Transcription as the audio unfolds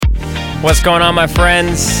What's going on, my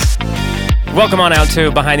friends? Welcome on out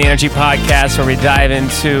to Behind the Energy Podcast, where we dive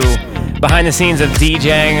into behind the scenes of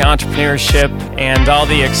DJing, entrepreneurship, and all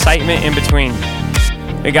the excitement in between.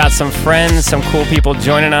 We got some friends, some cool people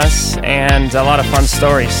joining us, and a lot of fun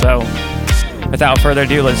stories. So without further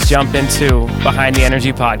ado, let's jump into Behind the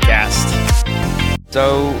Energy Podcast.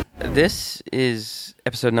 So this is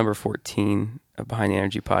episode number 14 of Behind the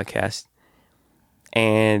Energy Podcast.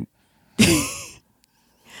 And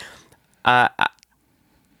I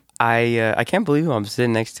can't believe who I'm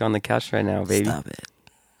sitting next to on the couch right now, baby. Stop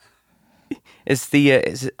it. It's the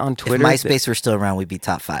is it on Twitter? If MySpace were still around, we'd be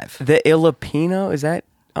top 5. The Ilipino, is that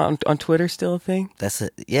on Twitter still a thing? That's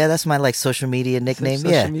it. Yeah, that's my social media nickname.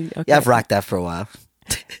 Social media? Okay. Yeah, I've rocked that for a while.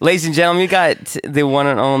 Ladies and gentlemen, we got the one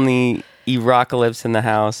and only Erocalypse in the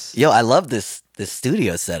house. Yo, I love this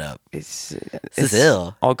studio setup. It's This is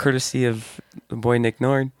ill. All courtesy of the boy Nick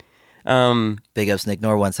Nord. Big ups Nick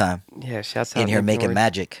Nord one time. Yeah, shouts out In here Nick making Nord.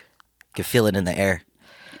 magic. You can feel it in the air.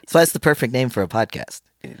 So that's the perfect name for a podcast.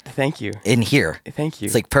 Thank you. In here. Thank you.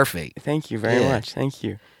 It's like perfect. Thank you very Yeah. much. Thank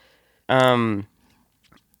you. I've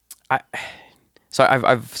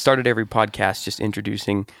started every podcast just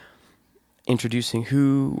introducing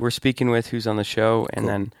who we're speaking with, who's on the show, and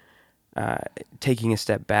then taking a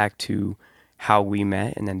step back to how we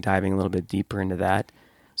met, and then diving a little bit deeper into that.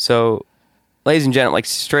 So, ladies and gentlemen, like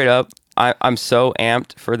straight up, I'm so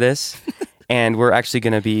amped for this, and we're actually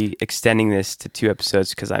going to be extending this to 2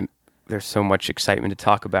 episodes because there's so much excitement to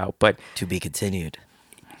talk about. But To be continued.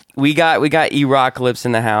 we got Erocalypse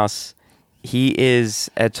in the house. He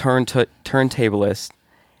is a turntablist,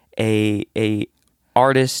 a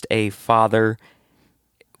artist, a father,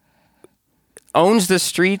 owns the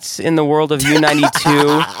streets in the world of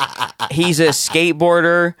U92. He's a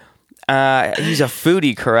skateboarder. He's a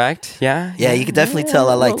foodie, correct? Yeah? Yeah, you can definitely tell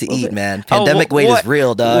I like to little eat, bit. man. Pandemic weight is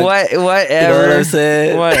real, dog. Whatever. You know what I'm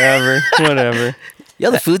saying? Whatever. Yo,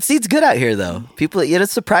 the food scene's good out here, though. People,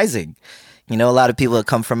 it's surprising. You know, a lot of people that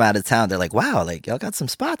come from out of town, they're like, wow, like, y'all got some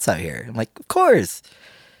spots out here. I'm like, of course.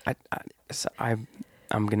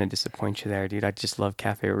 I'm going to disappoint you there, dude. I just love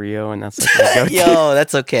Cafe Rio, and that's like my go-to. Yo,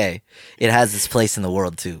 that's okay. It has its place in the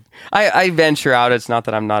world, too. I venture out. It's not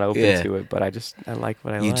that I'm not open Yeah. to it, but I like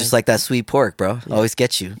what I like. You just like that sweet pork, bro. Always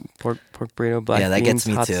gets you. pork burrito, black Yeah, that beans, gets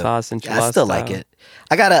me hot too. sauce, and I still like it.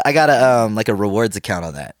 I got a like a rewards account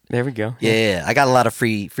on that. There we go. Yeah, I got a lot of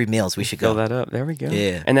free meals. We should Fill go. that up. There we go.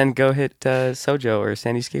 Yeah. And then go hit Sojo or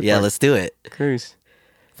Sandy Skate Yeah, Park. let's do it. Cruise.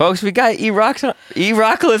 Folks, we got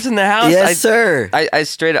Erocalypse in the house. Yes, sir. I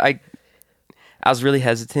was really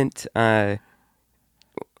hesitant, not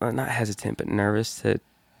hesitant, but nervous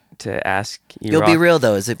to ask Eroc. You'll be real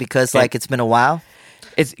though. Is it because like it's been a while?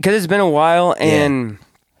 It's because it's been a while, and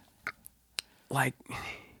like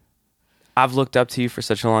I've looked up to you for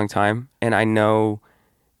such a long time, and I know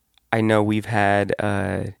we've had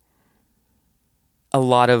a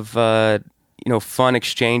lot of fun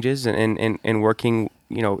exchanges and working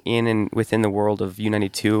in and within the world of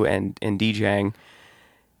U92 and DJing.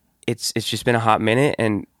 It's just been a hot minute,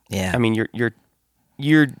 and Yeah. I mean we're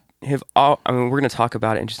going to talk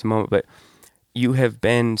about it in just a moment, but you have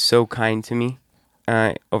been so kind to me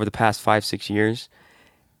over the past 5-6 years,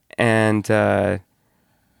 and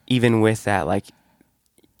even with that, like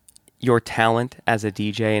your talent as a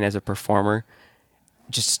DJ and as a performer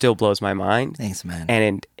just still blows my mind. Thanks, man.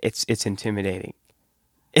 And it's intimidating.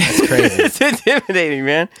 That's crazy. It's intimidating,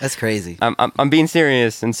 man. That's crazy. I'm being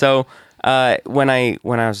serious, and so when I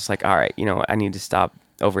was just like, all right, I need to stop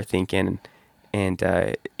overthinking and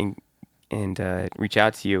reach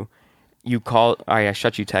out to you. You called. I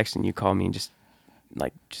shot you text, and you called me just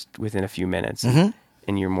within a few minutes, and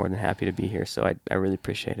you're more than happy to be here. So I really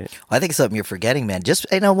appreciate it. Well, I think it's something you're forgetting, man. Just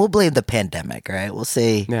we'll blame the pandemic, right? We'll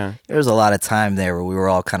say Yeah. there was a lot of time there where we were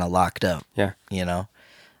all kind of locked up. Yeah.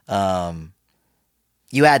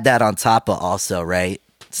 You add that on top of also, right?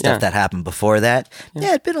 Stuff Yeah. that happened before that. Yeah,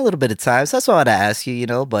 it'd been a little bit of time. So that's why I wanted to ask you,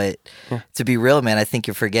 but to be real, man, I think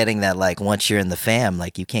you're forgetting that like once you're in the fam,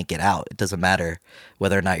 like you can't get out. It doesn't matter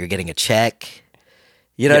whether or not you're getting a check.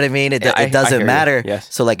 You know what I mean? It I hear doesn't you. matter.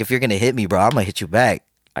 Yes. So like if you're going to hit me, bro, I'm going to hit you back.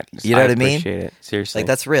 You know what I mean? Appreciate it. Seriously. Like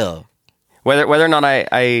that's real. Whether or not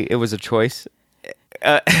it was a choice,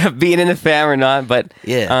 being in the fam or not, but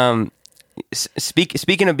Yeah.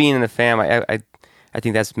 Speaking of being in the fam, I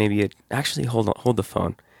think that's maybe it. Actually, hold the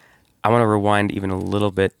phone. I want to rewind even a little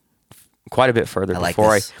bit, quite a bit further like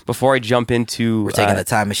before this. I jump into. We're taking the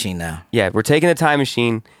time machine now. Yeah, we're taking the time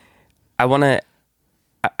machine. I want to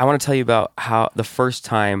tell you about how the first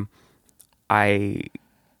time I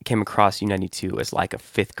came across U92 as like a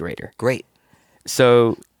 5th grader. Great.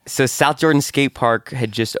 So So South Jordan Skate Park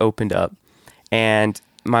had just opened up, and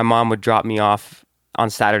my mom would drop me off on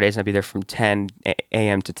Saturdays, and I'd be there from 10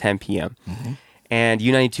 a.m. to 10 p.m. Mm-hmm. And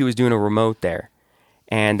U92 was doing a remote there,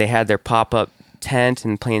 and they had their pop-up tent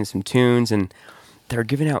and playing some tunes, and they were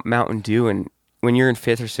giving out Mountain Dew. And when you're in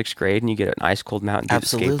 5th or 6th grade and you get an ice cold Mountain Dew at the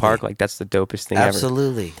skate park, like that's the dopest thing ever.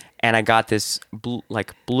 Absolutely. And I got this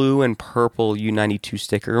blue and purple U92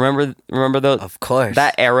 sticker. Remember those? Of course.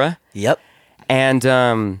 That era. Yep. And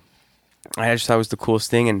I just thought it was the coolest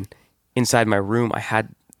thing. And inside my room, I had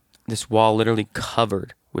this wall literally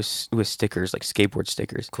covered with stickers, like skateboard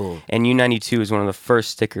stickers. Cool. And U92 was one of the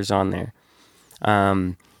first stickers on there.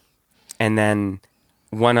 And then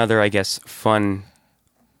one other, I guess, fun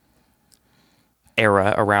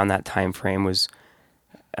era around that time frame was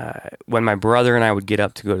when my brother and I would get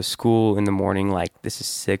up to go to school in the morning, like this is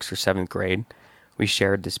 6th or 7th grade. We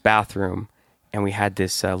shared this bathroom, and we had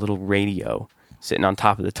this little radio sitting on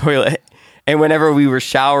top of the toilet. And whenever we were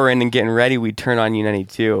showering and getting ready, we'd turn on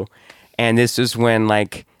U92. And this was when,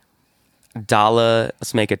 like, Dala,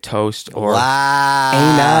 Let's Make a Toast, or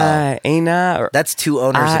wow. Aina, or that's 2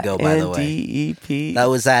 owners ago, by the way. INDEP. That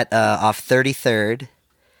was at off 33rd,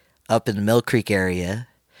 up in the Mill Creek area.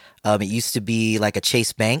 It used to be like a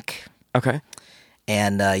Chase Bank. Okay.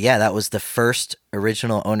 And that was the first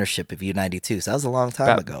original ownership of U92. So that was a long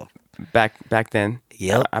time ago. Back then.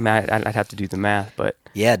 Yep. I mean, I'd have to do the math, but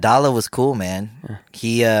yeah, Dala was cool, man.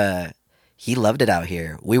 Yeah. He loved it out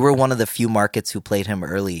here. We were one of the few markets who played him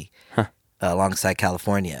early, alongside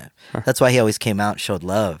California. That's why he always came out and showed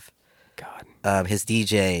love. God. His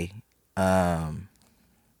DJ. Oh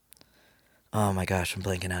my gosh, I'm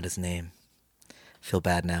blanking out his name. Feel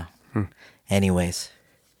bad now. Anyways,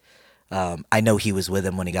 I know he was with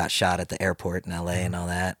him when he got shot at the airport in LA and all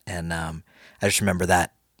that. And I just remember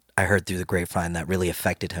that I heard through the grapevine that really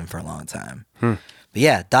affected him for a long time. But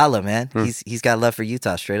yeah, Dala, man, he's got love for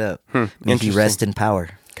Utah, straight up. May he rest in power.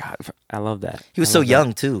 God, I love that. He was so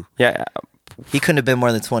young too. Yeah, he couldn't have been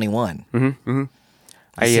more than 21.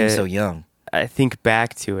 He seems so young. I think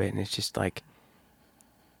back to it, and it's just like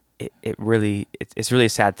it's really a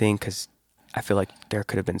sad thing, because I feel like there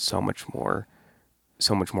could have been so much more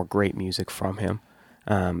great music from him.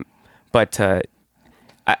 But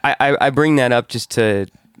I bring that up just to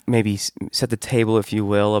maybe set the table, if you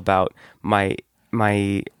will, about my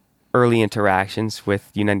early interactions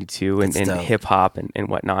with U92 and hip hop and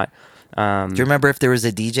whatnot. Do you remember if there was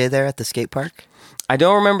a DJ there at the skate park? I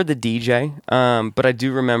don't remember the DJ, but I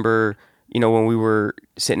do remember, when we were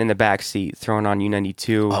sitting in the back seat throwing on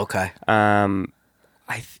U92. Okay.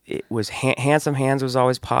 It was Handsome Hands was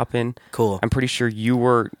always popping. Cool. I'm pretty sure you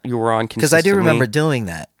were on consistently. Because I do remember doing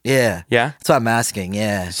that. Yeah. Yeah? That's what I'm asking,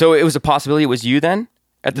 yeah. So it was a possibility it was you then?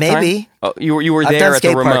 At the Maybe. time? Oh, you were there at the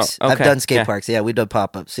remote. Parks. Okay. I've done skate parks. Yeah, we done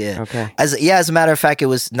pop-ups. Yeah. Okay. As a matter of fact, it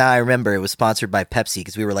was. Now I remember it was sponsored by Pepsi,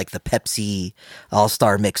 because we were like the Pepsi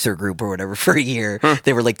All-Star Mixer Group or whatever for a year.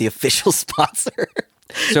 They were like the official sponsor.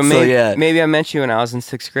 So maybe I met you when I was in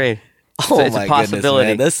 6th grade. It's my a possibility.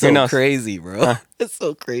 Goodness, man. That's so crazy, bro. That's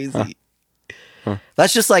so crazy.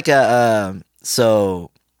 That's just like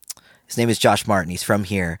so his name is Josh Martin. He's from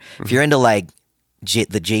here. If you're into like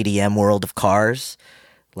the JDM world of cars,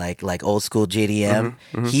 like old school JDM,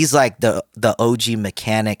 he's like the OG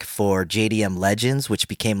mechanic for JDM Legends, which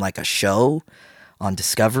became like a show on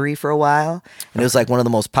Discovery for a while. And it was like one of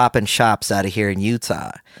the most poppin' shops out of here in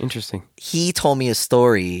Utah. Interesting. He told me a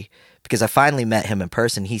story because I finally met him in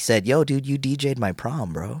person. He said, "Yo, dude, you DJ'd my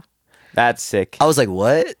prom, bro." That's sick. I was like,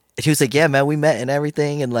 "What?" And he was like, "Yeah, man, we met and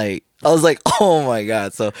everything." And like, I was like, "Oh my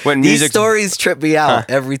God." So these stories trip me out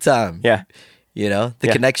every time. Yeah. The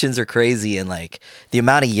connections are crazy, and like the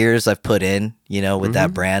amount of years I've put in, with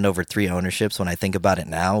that brand over 3 ownerships. When I think about it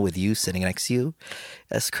now, with you sitting next to you,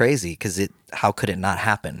 that's crazy. Because how could it not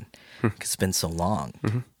happen? Because it's been so long,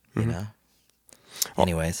 Well,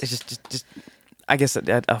 anyways, it's just I guess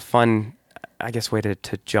a fun, way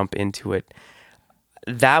to jump into it.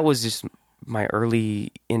 That was just my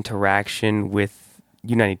early interaction with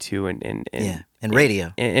U92 and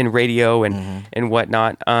radio, and radio and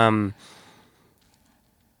whatnot.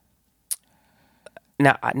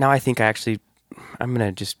 Now I think I'm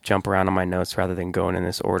gonna just jump around on my notes rather than going in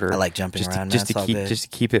this order. I like jumping around. Just to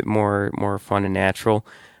keep it more fun and natural.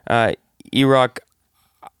 E-Rock,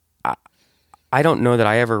 I don't know that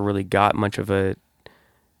I ever really got much of a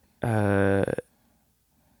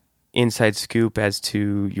inside scoop as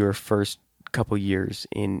to your first couple years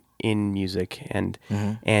in music and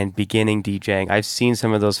beginning DJing. I've seen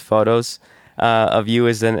some of those photos of you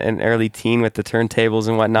as an early teen with the turntables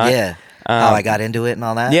and whatnot. Yeah. how I got into it and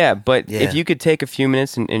all that. Yeah, but if you could take a few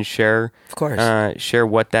minutes and share, of course, share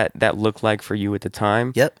what that looked like for you at the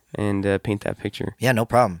time. Yep. And paint that picture. Yeah, no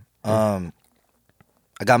problem. I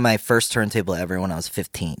got my first turntable ever when I was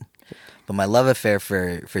 15, but my love affair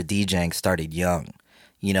for DJing started young.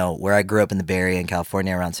 You know, where I grew up in the Bay Area in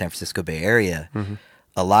California, around San Francisco Bay Area.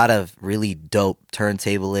 A lot of really dope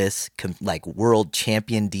turntablists, like world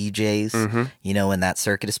champion DJs, you know, in that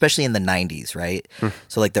circuit, especially in the 90s, right?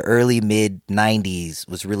 So like the early mid 90s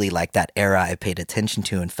was really like that era I paid attention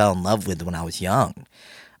to and fell in love with when I was young.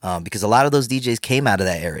 Because a lot of those DJs came out of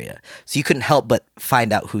that area. So you couldn't help but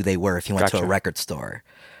find out who they were if you went to a record store.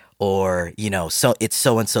 Or, you know, so it's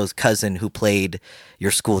so-and-so's cousin who played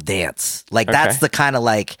your school dance. Like that's the kind of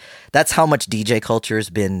like, that's how much DJ culture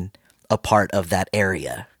has been a part of that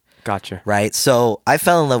area. Gotcha. Right? So I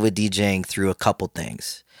fell in love with DJing through a couple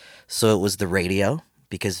things. So it was the radio,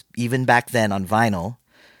 because even back then on vinyl,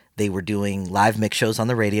 they were doing live mix shows on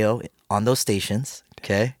the radio on those stations.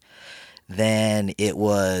 Okay. Then it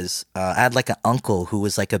was, I had like an uncle who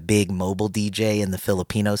was like a big mobile DJ in the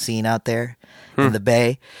Filipino scene out there in the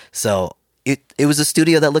Bay. So it was a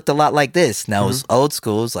studio that looked a lot like this. Now it was old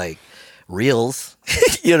school. It was like reels,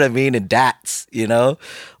 you know what I mean? And DATs, you know?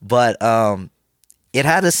 But it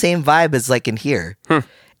had the same vibe as like in here.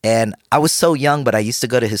 And I was so young, but I used to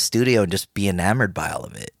go to his studio and just be enamored by all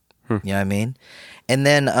of it. You know what I mean? And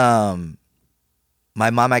then my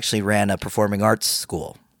mom actually ran a performing arts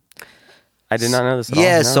school. I did not know this at all.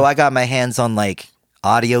 Yeah, No. so I got my hands on like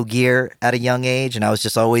audio gear at a young age, and I was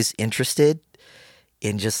just always interested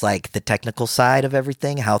in just like the technical side of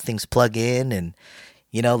everything, how things plug in. And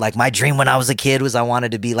you know, like my dream when I was a kid was I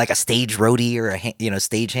wanted to be like a stage roadie or a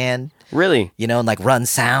stage hand. Really? You know, and like run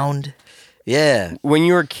sound. Yeah. When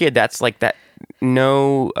you were a kid, that's like that.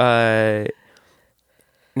 No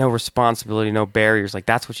responsibility, no barriers. Like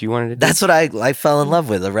that's what you wanted to do. That's what I fell in love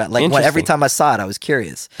with. Like every time I saw it, I was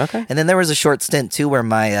curious. Okay. And then there was a short stint too where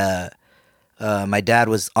my my dad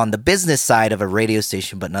was on the business side of a radio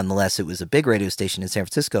station, but nonetheless, it was a big radio station in San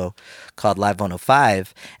Francisco called Live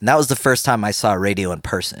 105, and that was the first time I saw radio in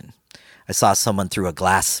person. I saw someone through a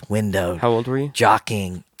glass window. How old were you?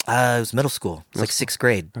 Jockeying. It was middle school. It was like sixth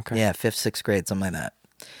grade. Okay. Yeah, fifth, sixth grade, something like that.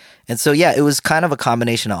 And so yeah, it was kind of a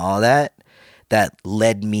combination of all that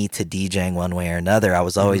led me to DJing one way or another. I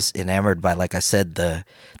was always enamored by, like I said, the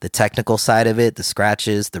technical side of it, the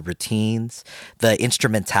scratches, the routines, the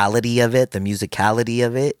instrumentality of it, the musicality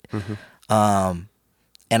of it. And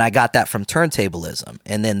I got that from turntablism.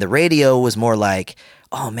 And then the radio was more like,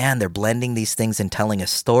 oh man, they're blending these things and telling a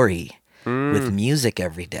story with music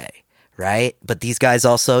every day, right? But these guys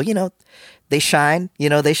also, you know, they shine, you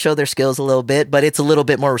know, they show their skills a little bit, but it's a little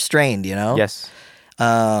bit more restrained, you know? Yes.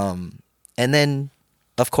 And then,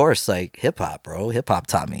 of course, like hip-hop, bro. Hip-hop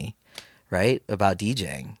taught me, right, about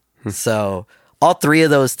DJing. So all three of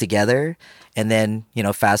those together, and then, you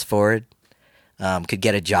know, fast forward, could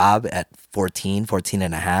get a job at 14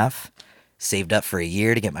 and a half, saved up for a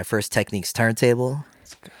year to get my first Technics turntable.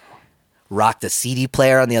 Let's go. Rocked a CD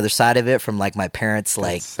player on the other side of it from, like, my parents',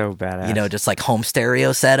 like, That's so badass. you know, just, like, home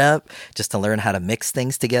stereo setup, just to learn how to mix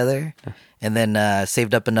things together. And then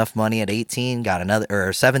saved up enough money at 18, got another,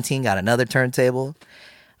 or 17, got another turntable.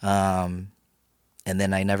 And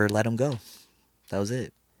then I never let them go. That was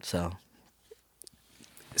it. So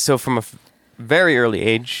from a very early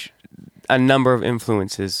age, a number of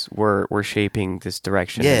influences were shaping this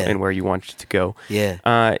direction and where you wanted to go.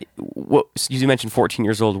 Yeah. What you mentioned 14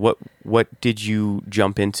 years old. What did you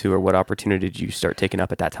jump into, or what opportunity did you start taking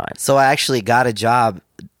up at that time? So I actually got a job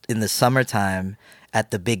in the summertime at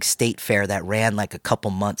the big state fair that ran like a couple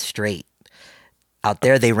months straight. Out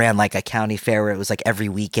there, they ran like a county fair where it was like every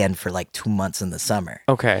weekend for like 2 months in the summer.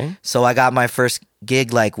 Okay. So I got my first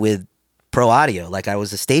gig like with Pro Audio. Like I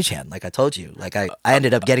was a stagehand, like I told you. Like I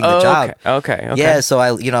ended up getting the job. Okay. Yeah, so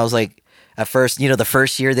I was like, at first, you know, the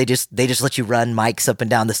first year they just let you run mics up and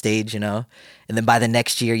down the stage, you know. And then by the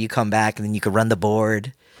next year you come back and then you could run the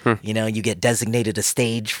board. You know, you get designated a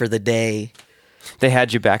stage for the day. They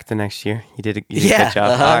had you back the next year. You did a good job.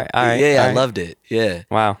 Uh-huh. All right. Yeah, all I right. loved it. Yeah.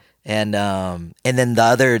 Wow. And then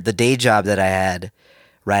the day job that I had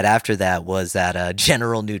right after that was at a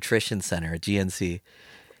General Nutrition Center at GNC.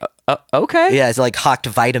 Okay. Yeah, it's like hawked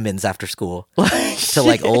vitamins after school to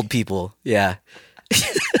like old people. Yeah.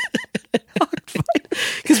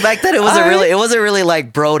 Because back then it wasn't really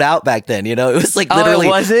like broed out back then, you know. It was like literally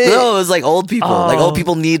was it? No, it was like old people. Like old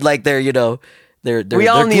people need like their, you know, We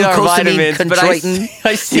all need our glucosamine vitamins, but I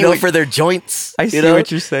chondroitin, see for their joints. I see what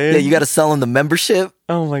you're saying. Yeah, you got to sell them the membership.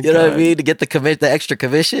 Oh my god. You know what I mean? To get the extra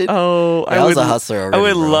commission. Oh, I was a hustler already. I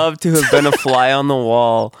would bro. love to have been a fly on the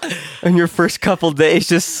wall in your first couple days,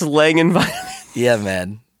 just slanging vitamins. Yeah,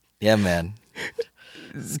 man.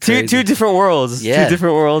 Two different worlds. Yeah. 2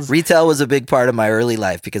 different worlds. Retail was a big part of my early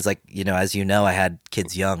life because, like, as you know, I had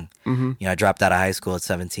kids young. Mm-hmm. I dropped out of high school at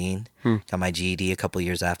 17. Got my GED a couple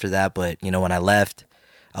years after that. But, when I left,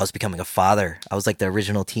 I was becoming a father. I was like the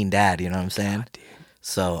original teen dad, you know what I'm saying? Oh,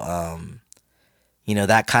 so,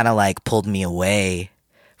 that kind of like pulled me away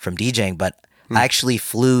from DJing. But I actually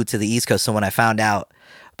flew to the East Coast. So when I found out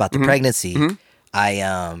about the pregnancy,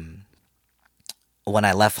 when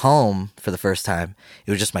I left home for the first time,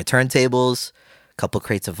 it was just my turntables, a couple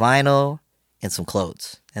crates of vinyl, and some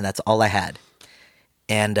clothes. And that's all I had.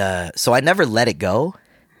 And so I never let it go,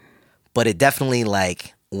 but it definitely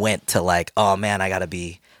like went to like, oh man, I gotta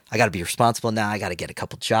be responsible now. I gotta get a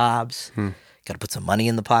couple jobs. Gotta put some money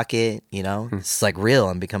in the pocket, It's like real.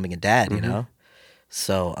 I'm becoming a dad, you know?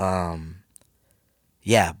 So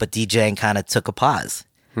yeah, but DJing kind of took a pause.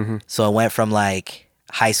 So I went from like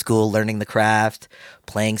high school, learning the craft,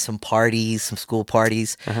 playing some school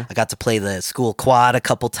parties. I got to play the school quad a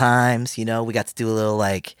couple times. We got to do a little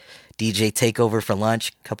like DJ takeover for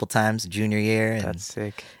lunch a couple times junior year. And, That's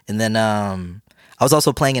sick. And then I was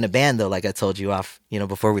also playing in a band though, like I told you off,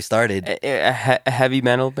 before we started. A heavy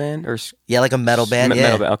metal band or yeah, like a metal band. Yeah,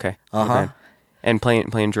 metal band. Okay. Okay. And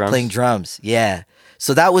playing drums. Playing drums. Yeah.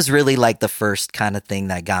 So that was really like the first kind of thing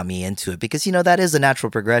that got me into it because that is a natural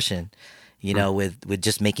progression. With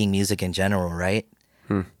just making music in general, right?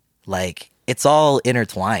 Like it's all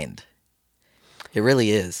intertwined. It really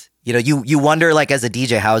is. You wonder like as a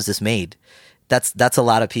DJ, how is this made? That's a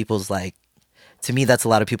lot of people's like, to me, that's a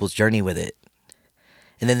lot of people's journey with it.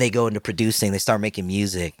 And then they go into producing, they start making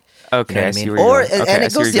music. Okay, you know I what see I mean? where you're going. And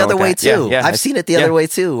it goes the other way too. Yeah, I've seen it the other way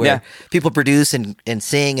too, where Yeah. people produce and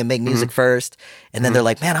sing and make music first, and then they're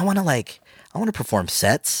like, man, I want to perform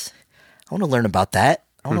sets. I want to learn about that.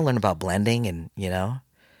 I want to learn about blending and,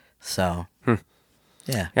 so,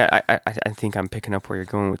 yeah. Yeah, I think I'm picking up where you're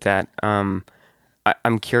going with that.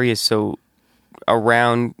 I'm curious, so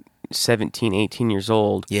around 17, 18 years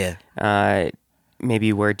old, Yeah.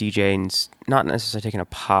 Maybe where DJing's not necessarily taking a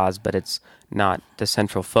pause, but it's not the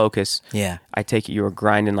central focus. Yeah. I take it you were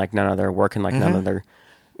grinding like none other, working like none other.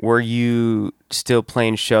 Were you still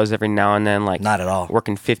playing shows every now and then? Like Not at all.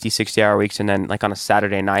 Working 50, 60-hour weeks and then like on a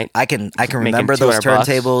Saturday night? I can remember those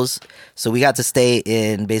turntables. So we got to stay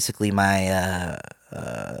in basically my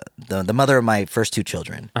the mother of my first 2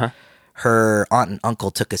 children. Her aunt and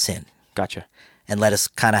uncle took us in. Gotcha. And let us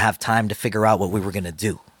kind of have time to figure out what we were going to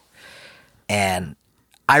do. And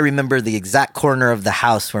I remember the exact corner of the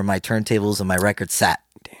house where my turntables and my records sat.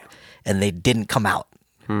 Damn. And they didn't come out.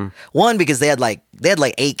 One, because they had like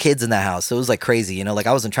 8 kids in that house. So it was like crazy, like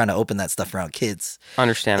I wasn't trying to open that stuff around kids.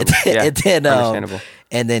 Understandable. Yeah. Understandable.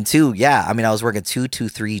 And then 2, yeah, I mean, I was working 2 to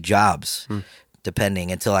 3 jobs,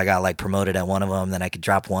 depending, until I got like promoted at one of them. Then I could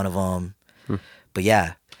drop one of them. But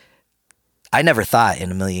yeah, I never thought in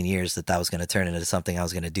a million years that was going to turn into something I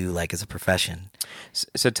was going to do like as a profession.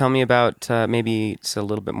 So tell me about maybe it's a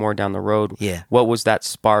little bit more down the road. Yeah. What was that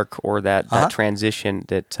spark or that transition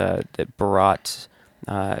that brought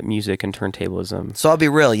music and turntablism? So I'll be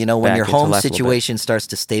real, when your home life a little situation starts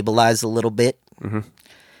to stabilize a little bit,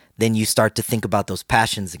 then you start to think about those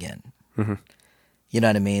passions again. You know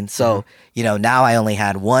what I mean? So, now I only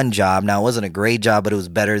had 1 job. Now, it wasn't a great job, but it was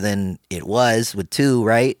better than it was with 2,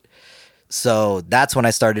 right? So that's when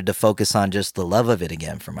I started to focus on just the love of it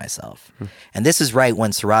again for myself. And this is right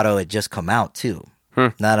when Serato had just come out too.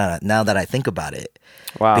 Now that I think about it.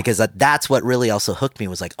 Wow. Because that's what really also hooked me,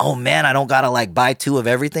 was like, oh man, I don't gotta like buy 2 of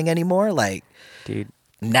everything anymore. Like, dude,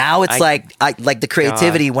 now it's like the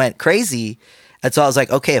creativity went crazy. And so I was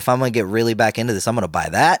like, okay, if I'm gonna get really back into this, I'm gonna buy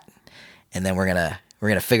that, and then we're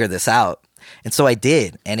gonna figure this out. And so I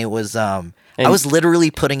did, and it was I was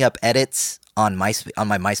literally putting up edits on my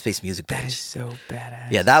MySpace music page. That is so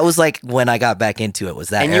badass. Yeah, that was like when I got back into it. Was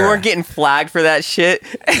that? And era. you weren't getting flagged for that shit.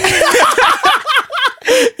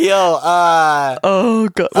 Yo, oh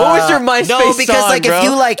god, what was your MySpace No, because song, like bro?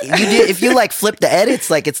 if you like flip the edits,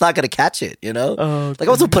 like it's not gonna catch it, Oh, like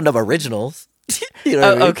I wasn't putting up originals. You know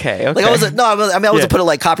what I mean? Okay. Like I wasn't. No, I wasn't putting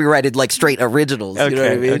like copyrighted, like straight originals. You know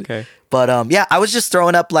what I mean? Okay. But yeah, I was just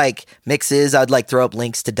throwing up like mixes. I'd like throw up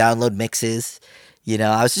links to download mixes.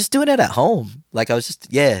 I was just doing it at home. Like I was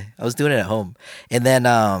doing it at home. And then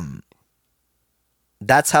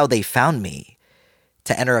that's how they found me,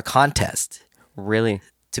 to enter a contest. Really?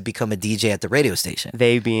 to become a DJ at the radio station.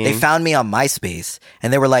 They found me on MySpace,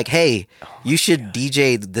 and they were like, "Hey, you should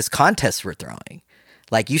DJ this contest we're throwing.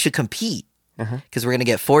 Like, you should compete because we're gonna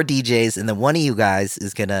get 4 DJs, and then one of you guys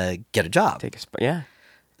is gonna get a job." Yeah.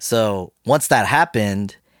 So once that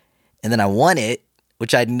happened, and then I won it,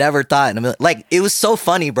 which I never thought. Like, it was so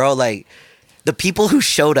funny, bro. Like, the people who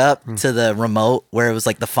showed up to the remote where it was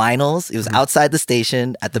like the finals, it was outside the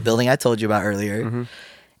station at the building I told you about earlier,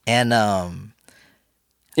 and all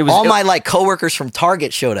my like coworkers from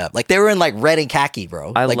Target showed up. Like, they were in like red and khaki,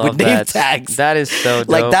 bro. I like love with name that. tags. That is so dope.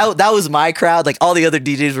 Like that was my crowd. Like, all the other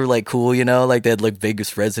DJs were like cool, you know, like they had like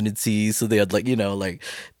Vegas residencies, so they had like, you know, like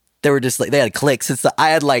they were just like they had clicks. I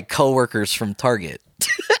had like coworkers from Target.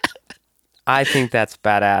 I think that's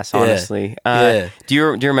badass, honestly. Yeah. Do you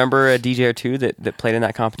remember a DJ or two that played in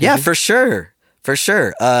that competition? Yeah, for sure. For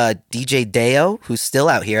sure. DJ Deo, who's still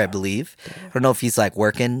out here, I believe. I don't know if he's like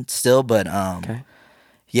working still, but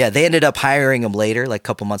yeah, they ended up hiring him later, like a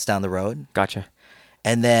couple months down the road. Gotcha.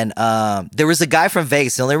 And then there was a guy from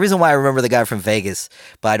Vegas. The only reason why I remember the guy from Vegas,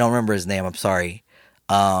 but I don't remember his name, I'm sorry.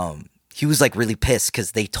 He was like really pissed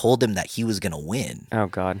because they told him that he was going to win. Oh,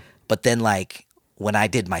 God. But then like when I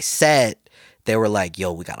did my set, they were like,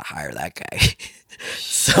 yo, we got to hire that guy.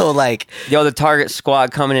 So like, yo, the Target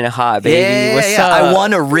squad coming in hot, baby. Yeah, What's yeah. up? I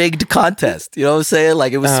won a rigged contest. You know what I'm saying?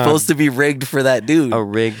 Like, it was supposed to be rigged for that dude. A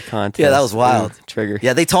rigged contest. Yeah, that was wild. Trigger.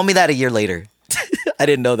 Yeah, they told me that a year later. I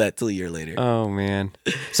didn't know that till a year later. Oh, man.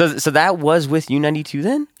 So that was with U92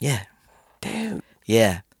 then? Yeah. Damn.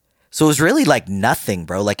 Yeah. So it was really like nothing,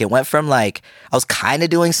 bro. Like, it went from like, I was kind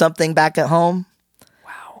of doing something back at home.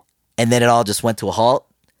 Wow. And then it all just went to a halt.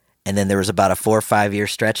 And then there was about a 4 or 5 year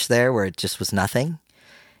stretch there where it just was nothing.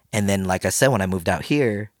 And then, like I said, when I moved out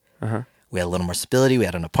here, we had a little more stability. We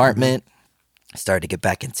had an apartment. Started to get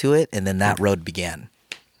back into it. And then that road began.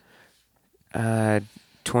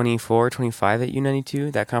 24, 25 at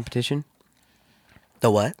U92, that competition?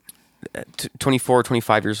 The what? 24,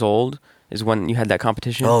 25 years old is when you had that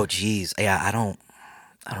competition? Oh, geez. Yeah, I don't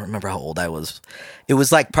remember how old I was. It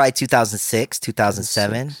was like probably 2006,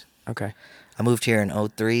 2007. Okay. I moved here in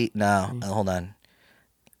 03. No, hold on.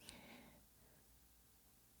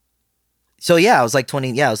 So yeah, I was like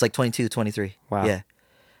 20. Yeah, I was like 22, 23. Wow. Yeah,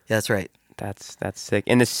 that's right. That's sick.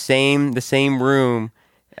 In the same room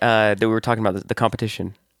that we were talking about the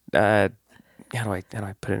competition. How do I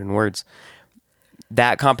put it in words?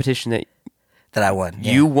 That competition that I won.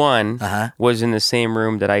 Yeah. You won was in the same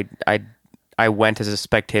room that I went as a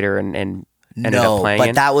spectator and ended up playing.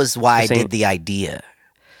 But that was why I did the idea.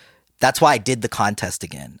 That's why I did the contest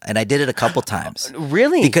again. And I did it a couple times.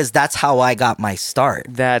 Really? Because that's how I got my start.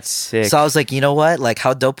 That's sick. So I was like, you know what? Like,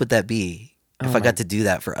 how dope would that be if I got to do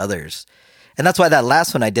that for others? And that's why that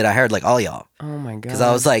last one I did, I hired like all y'all. Oh my God. Because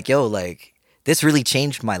I was like, yo, like, this really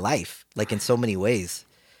changed my life, like in so many ways.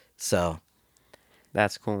 So.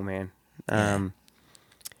 That's cool, man.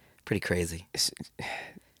 Pretty crazy.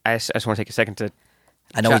 I just want to take a second to...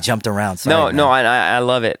 I know we jumped around. Sorry, no, I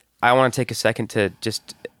love it. I want to take a second to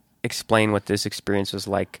just explain what this experience was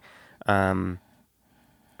like for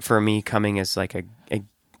me coming as like a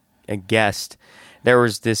guest. There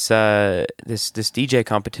was this DJ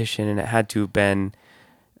competition, and it had to have been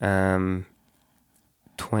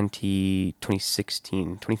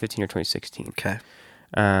 2015 or 2016. Okay.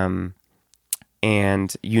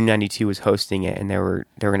 And U92 was hosting it, and they were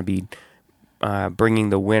going to be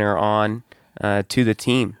bringing the winner on to the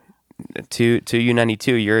team. To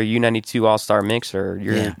U92, you're a U92 All-Star mixer,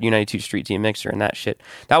 you're a U92 Street Team mixer, and that shit.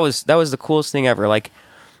 That was the coolest thing ever. Like,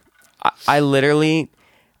 I literally,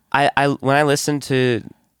 when I'm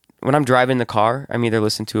driving the car, I'm either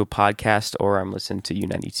listening to a podcast or I'm listening to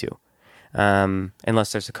U92.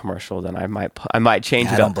 Unless there's a commercial, then I might change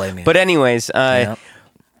it up. I don't blame you. But anyways, I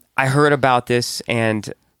heard about this,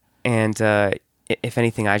 and if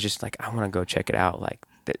anything, I just like, I want to go check it out. Like,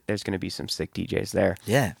 there's going to be some sick DJs there.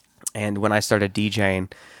 Yeah. And when I started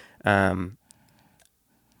DJing, I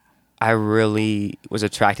really was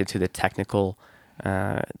attracted to the technical,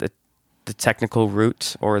 the technical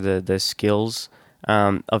roots or the skills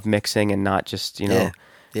of mixing, and not just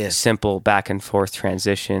simple back and forth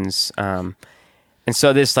transitions. And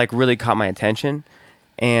so this like really caught my attention,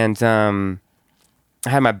 and I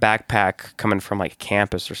had my backpack coming from like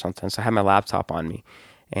campus or something, so I had my laptop on me.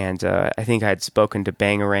 And I think I had spoken to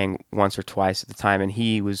Bangarang once or twice at the time, and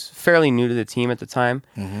he was fairly new to the team at the time.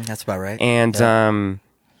 Mm-hmm, that's about right. And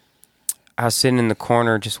I was sitting in the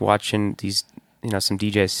corner just watching these, some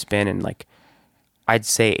DJs spin, and like I'd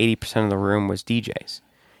say 80% of the room was DJs.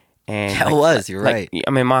 And yeah, it was. You're right. I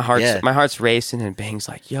mean, my heart's racing, and Bang's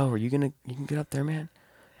like, "Yo, you can get up there, man?"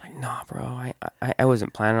 Like, like, nah, bro, I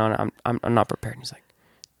wasn't planning on it. I'm not prepared. And he's like,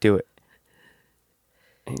 do it.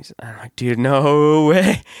 And I'm like, dude, no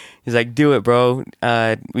way. He's like, do it, bro.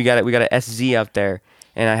 We got a SZ up there,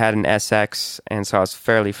 and I had an SX, and so I was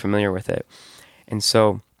fairly familiar with it. And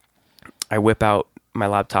so I whip out my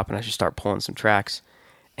laptop and I just start pulling some tracks.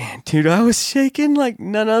 And dude, I was shaking like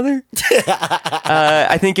none other.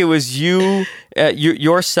 I think it was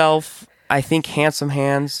yourself. I think Handsome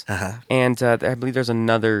Hands, and I believe there's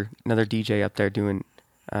another DJ up there doing,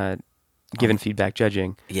 giving feedback,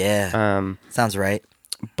 judging. Yeah, sounds right.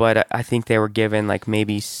 But I think they were given like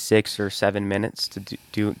maybe 6 or 7 minutes to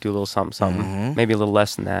do a little something, maybe a little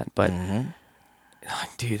less than that. But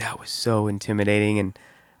dude, that was so intimidating. And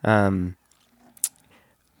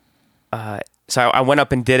so I went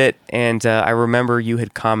up and did it, and I remember you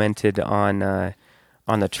had commented on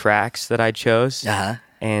the tracks that I chose,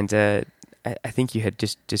 and I think you had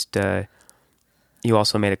just you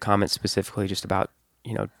also made a comment specifically just about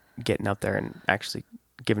getting up there and actually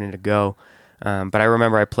giving it a go. But I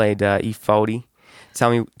remember I played E40.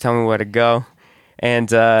 Tell me where to go.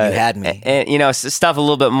 And you had me. And stuff a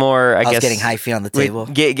little bit more. I guess was getting hyphy on the table.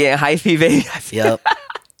 Getting hyphy, baby.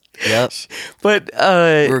 Yep. But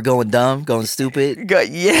we were going dumb, going stupid.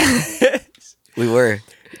 Yeah, we were.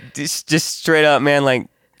 Just straight up, man. Like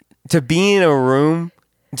to be in a room,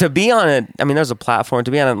 to be on there's a platform.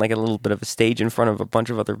 To be on like a little bit of a stage in front of a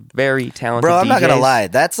bunch of other very talented. Bro, I'm DJs. not gonna lie.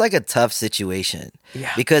 That's like a tough situation.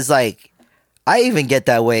 Yeah. Because like. I even get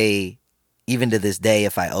that way even to this day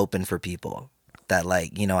if I open for people that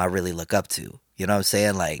like, I really look up to. You know what I'm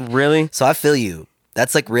saying? Like really? So I feel you.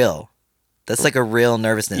 That's like real. That's like a real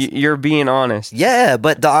nervousness. You're being honest. Yeah,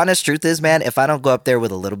 but the honest truth is, man, if I don't go up there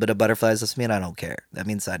with a little bit of butterflies, that's mean I don't care. That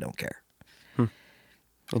means I don't care.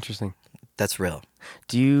 Interesting. That's real.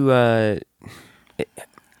 Do you how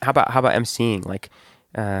about emceeing? Like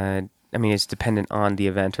it's dependent on the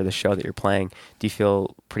event or the show that you're playing. Do you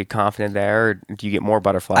feel pretty confident there, or do you get more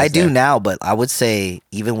butterflies? I do now, but I would say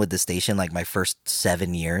even with the station, like my first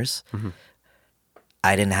 7 years,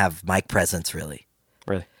 I didn't have mic presence really.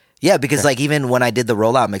 Really? Yeah, because like even when I did the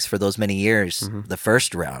rollout mix for those many years, the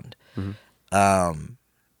first round,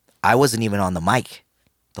 I wasn't even on the mic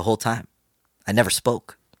the whole time. I never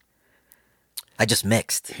spoke. I just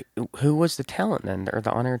mixed. Who was the talent then, or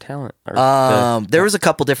the on-air talent? There was a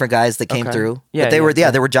couple different guys that came through. Yeah,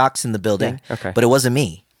 but there were jocks in the building. Yeah, okay. But it wasn't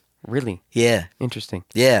me. Really? Yeah. Interesting.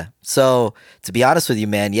 Yeah. So to be honest with you,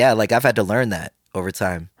 man, yeah, like I've had to learn that over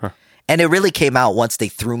time. And it really came out once they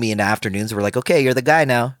threw me into afternoons. We're like, okay, you're the guy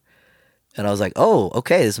now. And I was like, oh,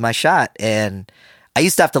 okay, this is my shot. And I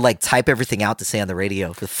used to have to like type everything out to say on the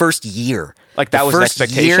radio for the first year. Like that was an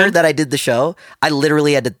expectation? The first year that I did the show, I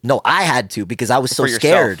literally had to. No, I had to because I was so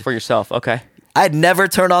scared. For yourself, okay. I had never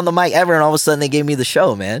turned on the mic ever, and all of a sudden they gave me the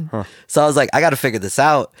show, man. So I was like, I got to figure this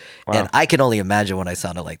out. Wow. And I can only imagine what I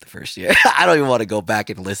sounded like the first year. I don't even want to go back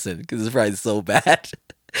and listen because it's probably so bad.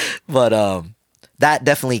 But that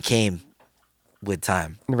definitely came with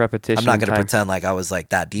time. The repetition. I'm not going to pretend like I was like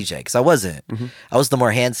that DJ because I wasn't. I was the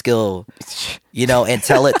more hand skill, and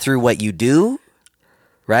tell it through what you do.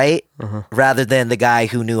 Right? Rather than the guy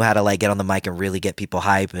who knew how to like get on the mic and really get people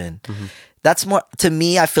hype. And that's more, to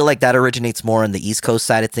me, I feel like that originates more on the East Coast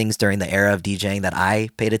side of things during the era of DJing that I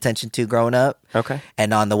paid attention to growing up. Okay.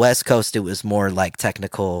 And on the West Coast, it was more like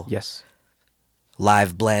technical,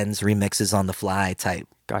 live blends, remixes on the fly type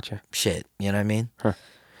shit. You know what I mean?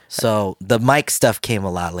 So the mic stuff came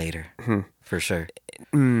a lot later, for sure.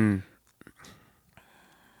 I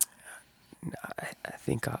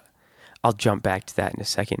think I'll jump back to that in a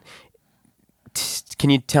second.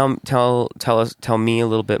 Can you tell me a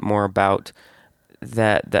little bit more about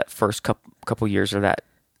that first couple years, or that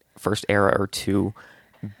first era or two,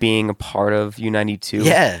 being a part of U92?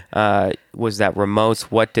 Yeah. Was that remotes?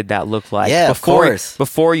 What did that look like? Yeah, of course.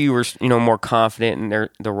 Before you were more confident and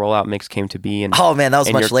the rollout mix came to be. And oh man, that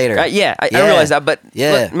was much later. I realize that, but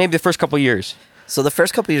maybe the first couple years. So the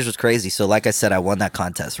first couple years was crazy. So like I said, I won that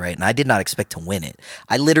contest, right? And I did not expect to win it.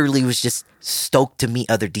 I literally was just stoked to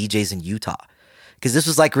meet other DJs in Utah. Because this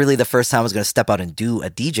was like really the first time I was going to step out and do a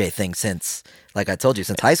DJ thing since, like I told you,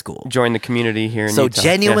 since high school. Join the community here in Utah. So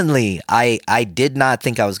genuinely, I did not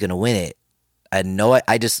think I was going to win it.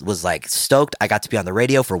 I just was like stoked. I got to be on the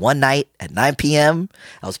radio for one night at 9 p.m.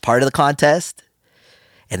 I was part of the contest.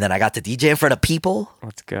 And then I got to DJ in front of people.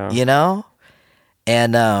 Let's go.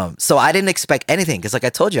 And so I didn't expect anything because like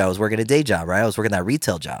I told you, I was working a day job, right? I was working that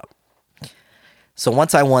retail job. So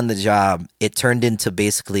once I won the job, it turned into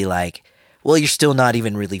basically like, well, you're still not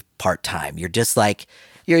even really part-time. You're just like,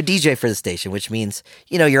 you're a DJ for the station, which means,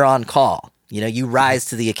 you're on call. You rise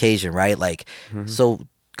to the occasion, right? Like, so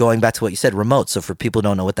going back to what you said, remote. So for people who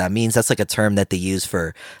don't know what that means, that's like a term that they use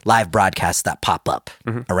for live broadcasts that pop up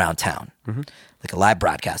around town. Like a live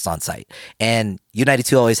broadcast on site. And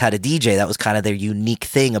U92 always had a DJ. That was kind of their unique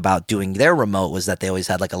thing about doing their remote, was that they always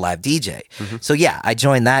had like a live DJ. So yeah, I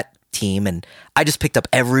joined that team and I just picked up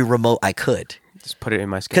every remote I could. Just put it in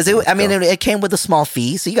my schedule. Because it came with a small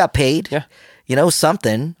fee, so you got paid. Yeah.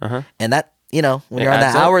 Something. And that, when you're on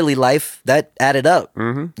that hourly life, that added up.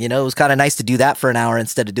 It was kind of nice to do that for an hour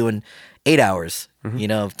instead of doing 8 hours,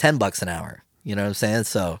 $10 an hour. You know what I'm saying?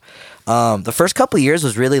 So the first couple of years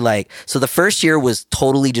was really the first year was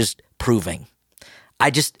totally just proving.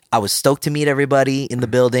 I was stoked to meet everybody in the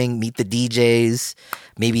building, meet the DJs,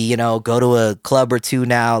 maybe, go to a club or two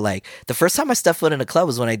now. Like the first time I stepped foot in a club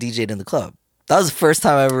was when I DJ'd in the club. That was the first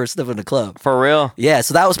time I ever stepped in a club. For real? Yeah,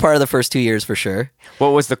 so that was part of the first 2 years for sure. What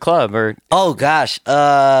was the club? Oh gosh.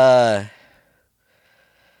 My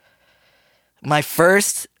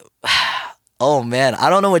first... Oh man,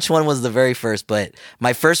 I don't know which one was the very first, but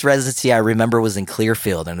my first residency I remember was in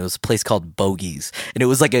Clearfield, and it was a place called Bogies, and it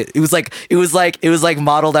was like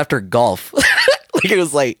modeled after golf. It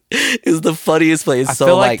was the funniest place. I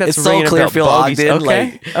feel like that's it's so Clearfield,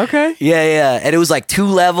 Ogden. Okay. Yeah, and it was like 2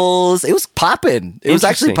 levels. It was popping. It was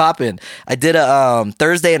actually popping. I did a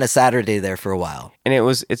Thursday and a Saturday there for a while, and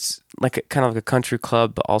it's like kind of like a country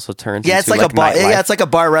club, but also turns into it's like a bar. Nightlife. Yeah, it's like a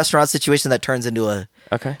bar restaurant situation that turns into a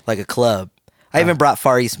club. I even brought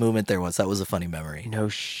Far East Movement there once. That was a funny memory. No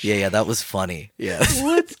shit. Yeah, that was funny. Yeah.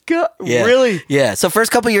 Let's go. Yeah. Really? Yeah. So first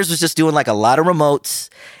couple years was just doing like a lot of remotes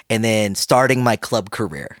and then starting my club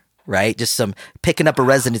career, right? Just picking up a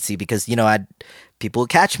residency because, people would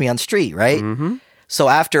catch me on the street, right? So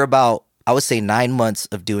after about, I would say 9 months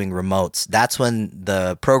of doing remotes, that's when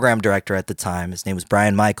the program director at the time, his name was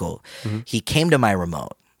Brian Michael, he came to my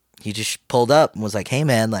remote. He just pulled up and was like, hey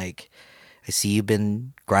man, I see you've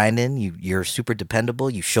been grinding. You're super dependable.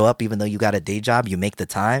 You show up even though you got a day job. You make the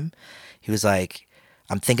time. He was like,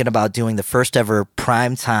 I'm thinking about doing the first ever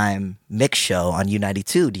primetime mix show on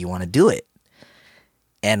U92. Do you want to do it?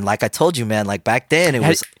 And like I told you, man, back then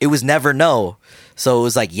it was never no. So it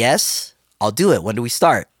was like, yes, I'll do it. When do we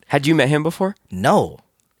start? Had you met him before? No.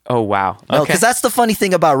 Oh, wow. No, because that's the funny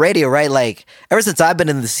thing about radio, right? Ever since I've been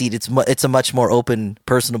in the seat, it's a much more open,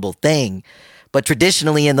 personable thing. But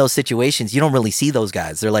traditionally in those situations, you don't really see those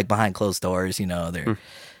guys. They're behind closed doors, they're,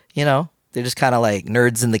 they're just kind of like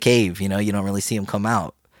nerds in the cave, you don't really see them come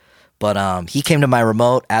out. But he came to my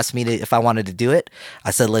remote, asked me if I wanted to do it.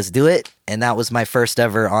 I said, let's do it. And that was my first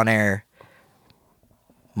ever on air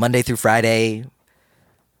Monday through Friday,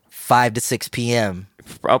 5 to 6 p.m.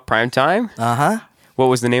 Oh, prime time? Uh-huh. What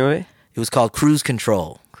was the name of it? It was called Cruise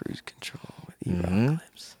Control. Cruise Control with E-Rock.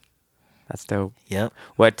 That's dope. Yep.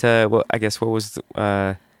 What was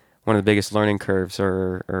one of the biggest learning curves,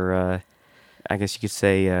 or I guess you could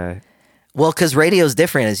say? Well, because radio's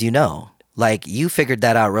different, as you know. You figured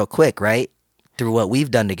that out real quick, right? Through what we've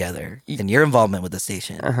done together and your involvement with the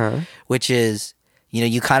station, which is,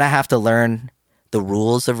 you kind of have to learn the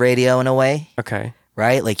rules of radio in a way. Okay.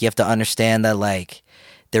 Right? You have to understand that,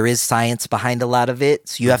 there is science behind a lot of it.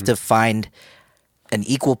 So you have to find an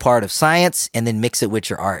equal part of science and then mix it with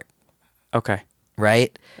your art. Okay.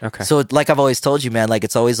 Right? Okay. So I've always told you, man,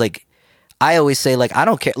 it's always I always say I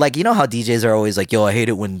don't care. You know how DJs are always yo, I hate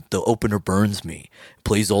it when the opener burns me,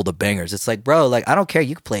 plays all the bangers. It's bro, I don't care.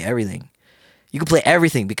 You can play everything. You can play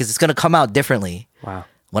everything because it's going to come out differently. Wow.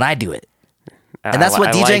 When I do it. And that's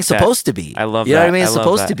what DJing's supposed to be. I love that. You know what I mean? It's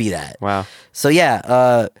supposed to be that. Wow. So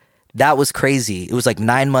yeah, that was crazy. It was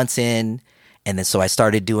 9 months in, and then so I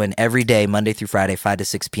started doing every day, Monday through Friday, 5 to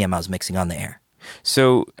 6 p.m. I was mixing on the air.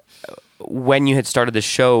 So when you had started the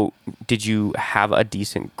show, did you have a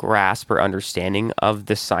decent grasp or understanding of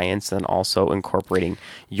the science and also incorporating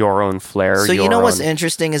your own flair? So what's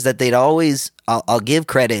interesting is that they'd always, I'll give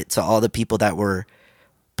credit to all the people that were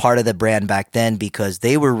part of the brand back then because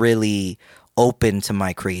they were really open to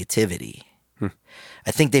my creativity. I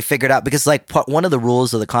think they figured out, because one of the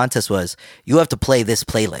rules of the contest was you have to play this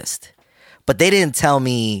playlist. But they didn't tell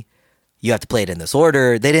me you have to play it in this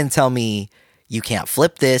order. They didn't tell me you can't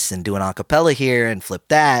flip this and do an acapella here and flip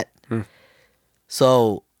that.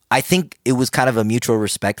 So I think it was kind of a mutual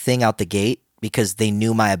respect thing out the gate because they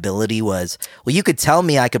knew my ability was, well, you could tell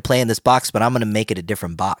me I could play in this box, but I'm going to make it a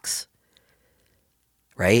different box.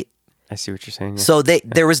 Right? I see what you're saying. Yeah. So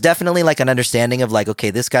there was definitely an understanding of okay,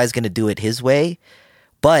 this guy's going to do it his way.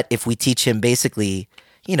 But if we teach him basically,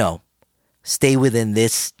 stay within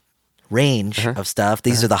this range of stuff.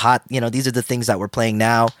 These are the hot, these are the things that we're playing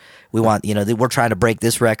now. We want, we're trying to break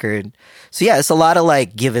this record. So yeah, it's a lot of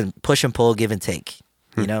push and pull, give and take.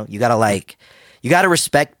 You got to you got to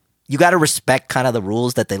respect kind of the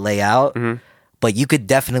rules that they lay out, but you could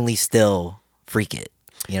definitely still freak it.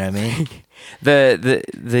 You know what I mean?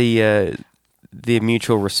 The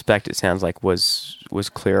mutual respect, it sounds like, was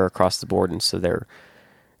clear across the board, and so they're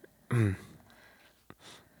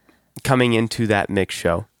coming into that mix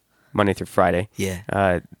show Monday through Friday.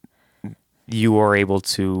 Yeah. You were able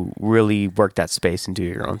to really work that space and do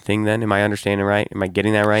your own thing then. Am I understanding right? Am I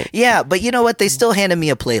getting that right? Yeah, but you know what? They still handed me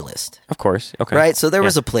a playlist. Of course. Okay. Right? So there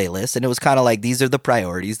was a playlist, and it was kind of like, these are the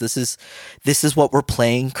priorities. This is what we're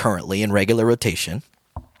playing currently in regular rotation.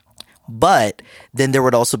 But then there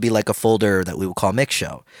would also be like a folder that we would call Mix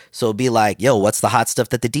Show. So it'd be like, yo, what's the hot stuff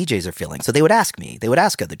that the DJs are feeling? So they would ask me. They would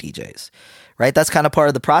ask other DJs. Right? That's kind of part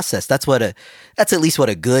of the process. That's at least what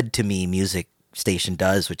a good, to me, music station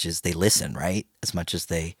does, which is they listen, right? As much as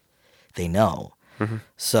they know. Mm-hmm.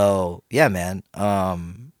 So yeah, man.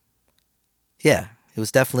 Yeah, it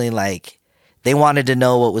was definitely like they wanted to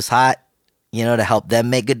know what was hot, you know, to help them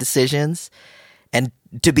make good decisions. And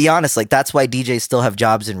to be honest, like that's why DJs still have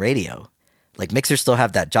jobs in radio. Like mixers still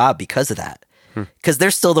have that job because of that. Because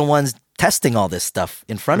they're still the ones testing all this stuff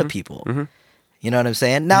in front of people. Mm-hmm. You know what I'm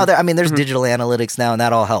saying? Now, there's digital analytics now, and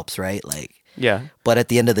that all helps, right? Like, yeah. But at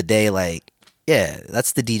the end of the day, like, yeah,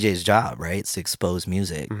 that's the DJ's job, right? It's to expose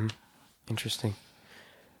music. Mm-hmm. Interesting.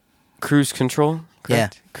 Cruise Control,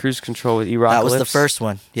 correct? Yeah. Cruise Control with E-Rock That was the first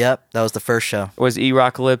one. Yep, that was the first show. Was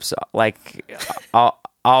E-Rock Lips like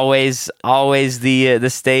always the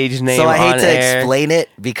stage name? So I hate on to air? explain it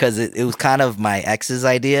because it was kind of my ex's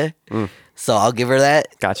idea. So I'll give her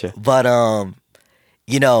that. Gotcha. But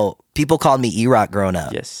you know, people called me E-Rock growing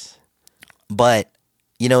up. Yes. But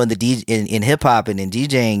you know, in hip hop and in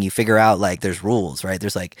DJing, you figure out like there's rules, right?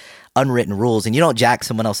 There's like unwritten rules, and you don't jack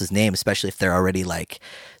someone else's name, especially if they're already like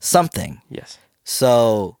something. Yes.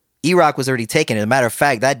 So E-Rock was already taken. As a matter of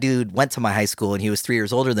fact, that dude went to my high school, and he was 3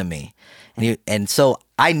 years older than me, and so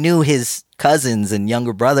I knew his cousins and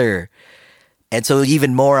younger brother, and so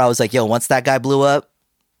even more, I was like, yo, once that guy blew up,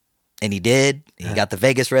 and he did. He got the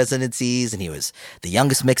Vegas residencies, and he was the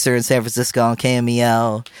youngest mixer in San Francisco on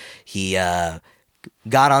KMEL. He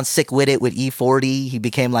got on Sick With It with E40. He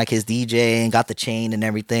became like his DJ and got the chain and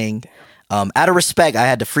everything. Out of respect, I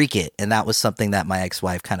had to freak it, and that was something that my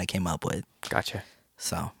ex-wife kind of came up with. Gotcha.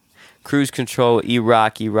 So, Cruise Control,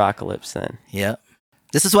 E-Rock Lips then. Yep.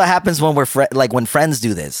 This is what happens when we're when friends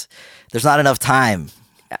do this. There's not enough time.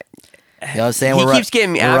 You know what I'm saying? He keeps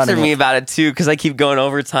getting after me about it too because I keep going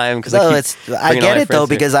overtime. I get it though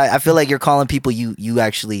because I feel like you're calling people you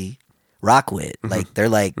actually rock with. Mm-hmm. Like they're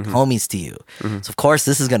like homies to you. Mm-hmm. So of course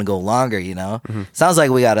this is gonna go longer. You know, sounds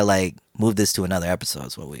like we gotta like move this to another episode.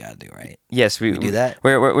 Is what we gotta do, right? Yes, we do that.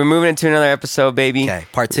 We're moving into another episode, baby. Okay,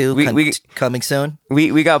 part 2 coming soon.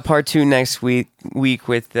 We got part 2 next week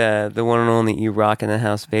with the one and only E-Rock in the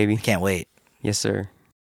house, baby. Can't wait. Yes, sir.